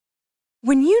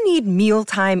When you need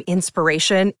mealtime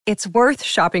inspiration, it's worth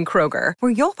shopping Kroger,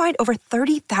 where you'll find over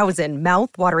 30,000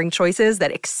 mouth-watering choices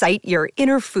that excite your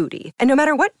inner foodie. And no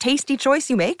matter what tasty choice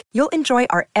you make, you'll enjoy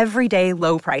our everyday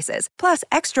low prices, plus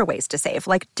extra ways to save,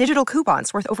 like digital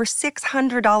coupons worth over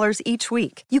 $600 each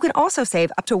week. You can also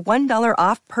save up to $1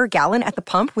 off per gallon at the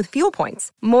pump with fuel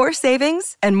points. More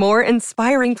savings and more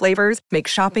inspiring flavors make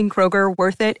shopping Kroger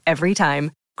worth it every time.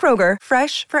 Kroger,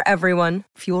 fresh for everyone.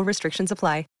 Fuel restrictions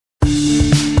apply.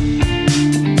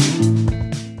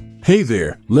 Hey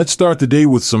there, let's start the day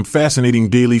with some fascinating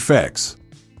daily facts.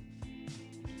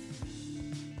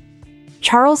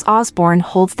 Charles Osborne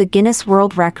holds the Guinness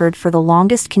World Record for the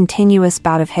longest continuous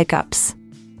bout of hiccups.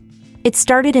 It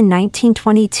started in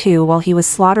 1922 while he was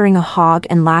slaughtering a hog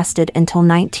and lasted until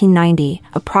 1990,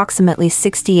 approximately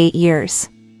 68 years.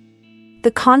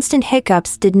 The constant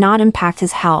hiccups did not impact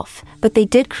his health, but they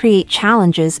did create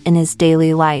challenges in his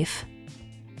daily life.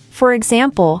 For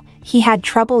example, he had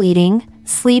trouble eating,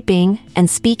 sleeping, and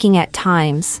speaking at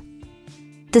times.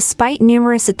 Despite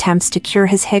numerous attempts to cure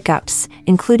his hiccups,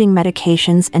 including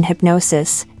medications and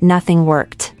hypnosis, nothing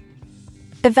worked.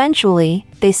 Eventually,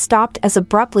 they stopped as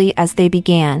abruptly as they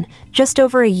began, just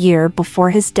over a year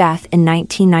before his death in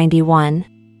 1991.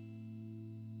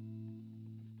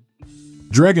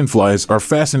 Dragonflies are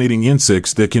fascinating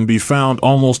insects that can be found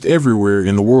almost everywhere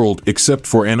in the world except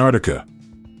for Antarctica.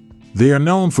 They are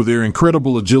known for their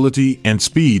incredible agility and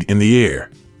speed in the air.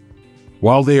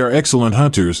 While they are excellent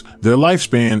hunters, their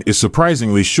lifespan is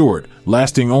surprisingly short,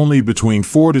 lasting only between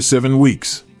 4 to 7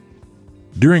 weeks.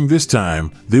 During this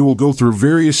time, they will go through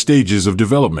various stages of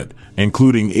development,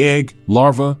 including egg,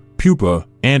 larva, pupa,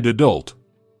 and adult.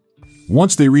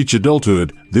 Once they reach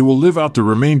adulthood, they will live out the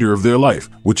remainder of their life,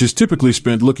 which is typically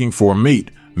spent looking for a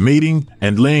mate, mating,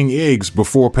 and laying eggs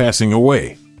before passing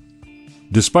away.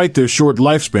 Despite their short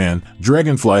lifespan,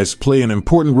 dragonflies play an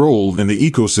important role in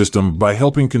the ecosystem by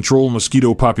helping control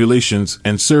mosquito populations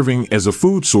and serving as a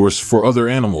food source for other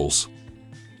animals.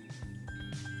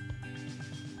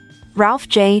 Ralph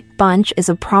J. Bunche is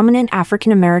a prominent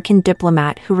African-American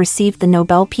diplomat who received the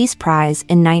Nobel Peace Prize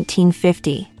in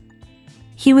 1950.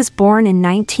 He was born in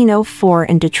 1904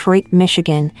 in Detroit,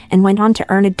 Michigan, and went on to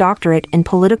earn a doctorate in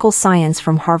political science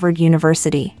from Harvard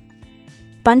University.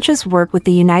 Bunche's work with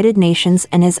the United Nations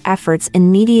and his efforts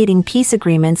in mediating peace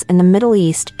agreements in the Middle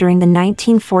East during the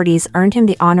 1940s earned him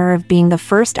the honor of being the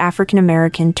first African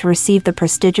American to receive the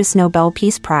prestigious Nobel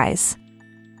Peace Prize.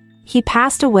 He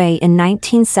passed away in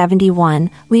 1971,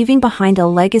 leaving behind a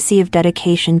legacy of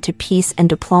dedication to peace and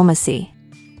diplomacy.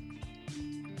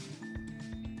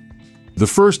 The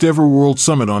first ever World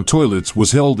Summit on Toilets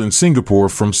was held in Singapore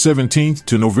from 17th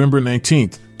to November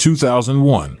 19th,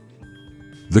 2001.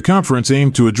 The conference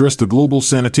aimed to address the global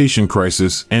sanitation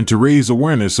crisis and to raise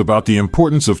awareness about the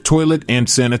importance of toilet and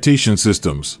sanitation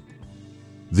systems.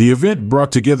 The event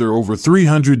brought together over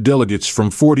 300 delegates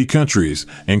from 40 countries,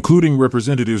 including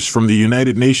representatives from the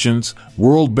United Nations,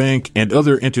 World Bank, and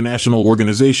other international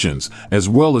organizations, as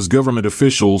well as government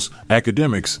officials,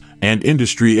 academics, and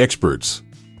industry experts.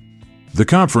 The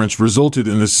conference resulted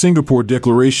in the Singapore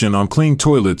Declaration on Clean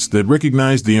Toilets that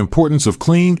recognized the importance of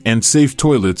clean and safe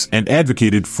toilets and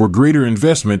advocated for greater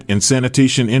investment in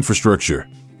sanitation infrastructure.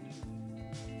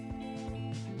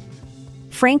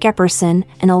 Frank Epperson,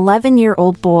 an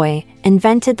 11-year-old boy,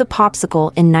 invented the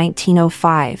popsicle in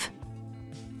 1905.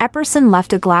 Epperson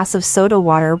left a glass of soda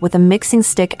water with a mixing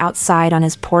stick outside on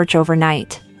his porch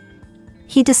overnight.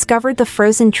 He discovered the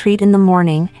frozen treat in the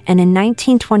morning, and in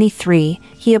 1923,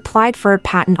 he applied for a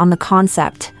patent on the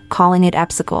concept, calling it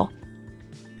Epsicle.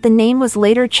 The name was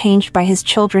later changed by his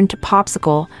children to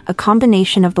Popsicle, a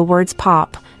combination of the words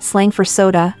pop, slang for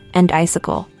soda, and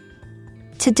icicle.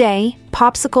 Today,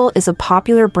 Popsicle is a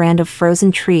popular brand of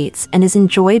frozen treats and is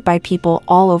enjoyed by people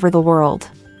all over the world.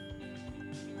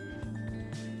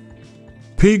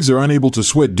 Pigs are unable to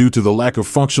sweat due to the lack of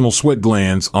functional sweat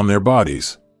glands on their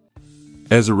bodies.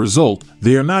 As a result,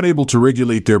 they are not able to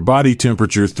regulate their body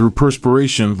temperature through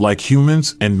perspiration like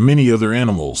humans and many other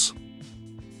animals.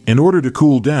 In order to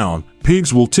cool down,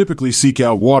 pigs will typically seek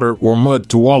out water or mud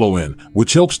to wallow in,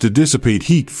 which helps to dissipate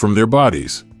heat from their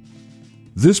bodies.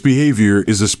 This behavior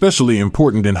is especially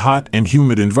important in hot and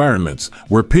humid environments,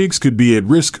 where pigs could be at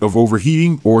risk of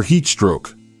overheating or heat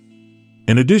stroke.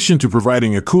 In addition to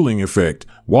providing a cooling effect,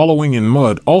 wallowing in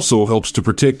mud also helps to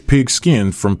protect pig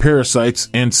skin from parasites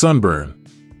and sunburn.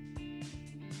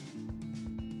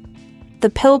 The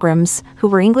Pilgrims, who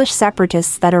were English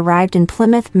separatists that arrived in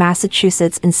Plymouth,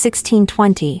 Massachusetts in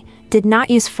 1620, did not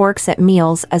use forks at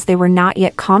meals as they were not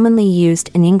yet commonly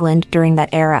used in England during that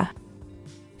era.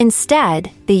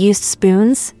 Instead, they used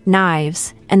spoons,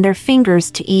 knives, and their fingers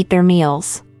to eat their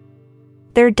meals.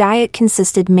 Their diet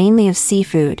consisted mainly of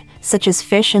seafood, such as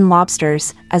fish and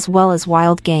lobsters, as well as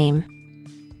wild game.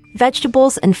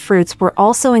 Vegetables and fruits were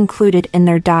also included in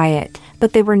their diet,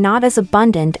 but they were not as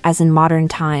abundant as in modern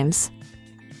times.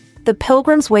 The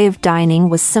Pilgrims' way of dining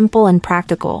was simple and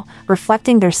practical,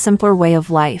 reflecting their simpler way of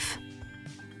life.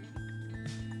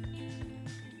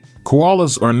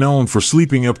 Koalas are known for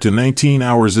sleeping up to 19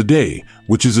 hours a day,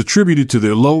 which is attributed to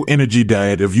their low-energy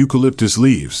diet of eucalyptus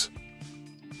leaves.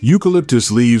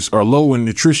 Eucalyptus leaves are low in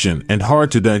nutrition and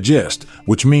hard to digest,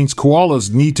 which means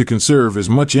koalas need to conserve as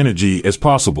much energy as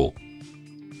possible.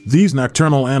 These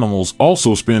nocturnal animals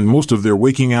also spend most of their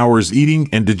waking hours eating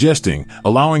and digesting,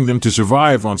 allowing them to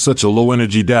survive on such a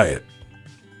low-energy diet.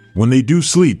 When they do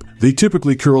sleep, they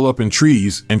typically curl up in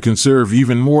trees and conserve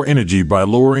even more energy by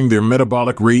lowering their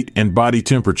metabolic rate and body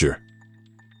temperature.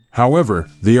 However,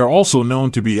 they are also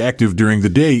known to be active during the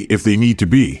day if they need to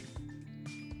be.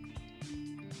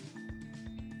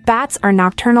 Bats are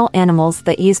nocturnal animals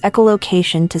that use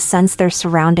echolocation to sense their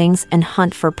surroundings and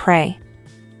hunt for prey.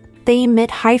 They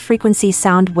emit high-frequency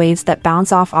sound waves that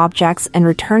bounce off objects and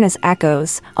return as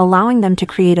echoes, allowing them to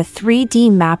create a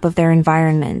 3D map of their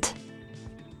environment.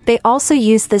 They also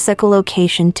use this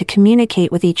echolocation to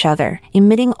communicate with each other,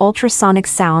 emitting ultrasonic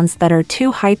sounds that are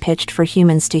too high-pitched for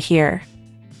humans to hear.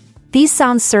 These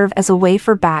sounds serve as a way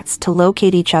for bats to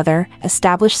locate each other,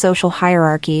 establish social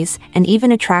hierarchies, and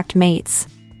even attract mates.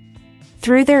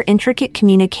 Through their intricate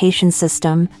communication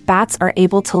system, bats are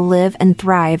able to live and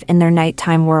thrive in their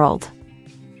nighttime world.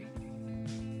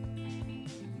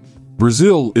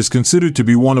 Brazil is considered to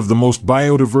be one of the most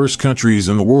biodiverse countries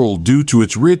in the world due to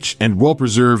its rich and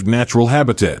well-preserved natural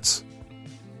habitats.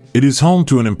 It is home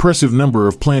to an impressive number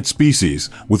of plant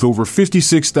species, with over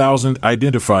 56,000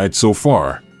 identified so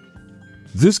far.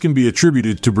 This can be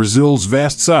attributed to Brazil's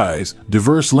vast size,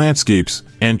 diverse landscapes,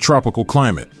 and tropical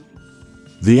climate.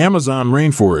 The Amazon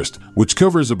rainforest, which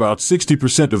covers about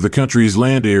 60% of the country's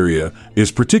land area,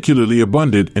 is particularly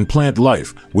abundant in plant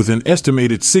life, with an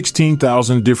estimated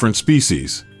 16,000 different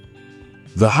species.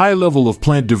 The high level of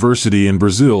plant diversity in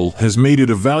Brazil has made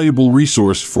it a valuable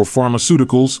resource for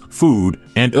pharmaceuticals, food,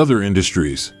 and other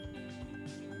industries.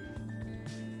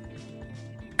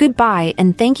 Goodbye,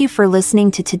 and thank you for listening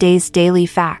to today's Daily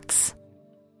Facts.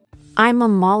 I'm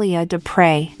Amalia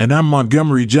Dupre. And I'm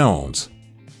Montgomery Jones.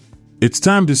 It's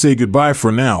time to say goodbye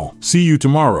for now. See you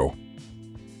tomorrow.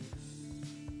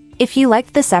 If you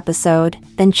liked this episode,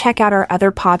 then check out our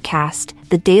other podcast,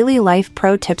 the Daily Life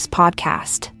Pro Tips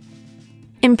Podcast.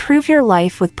 Improve your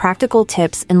life with practical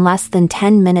tips in less than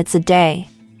 10 minutes a day.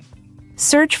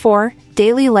 Search for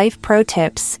Daily Life Pro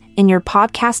Tips in your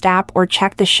podcast app or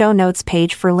check the show notes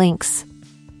page for links.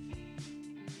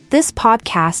 This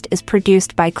podcast is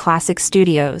produced by Classic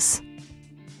Studios.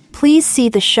 Please see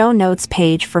the show notes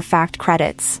page for fact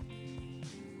credits.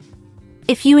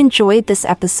 If you enjoyed this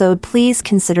episode, please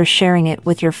consider sharing it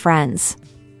with your friends.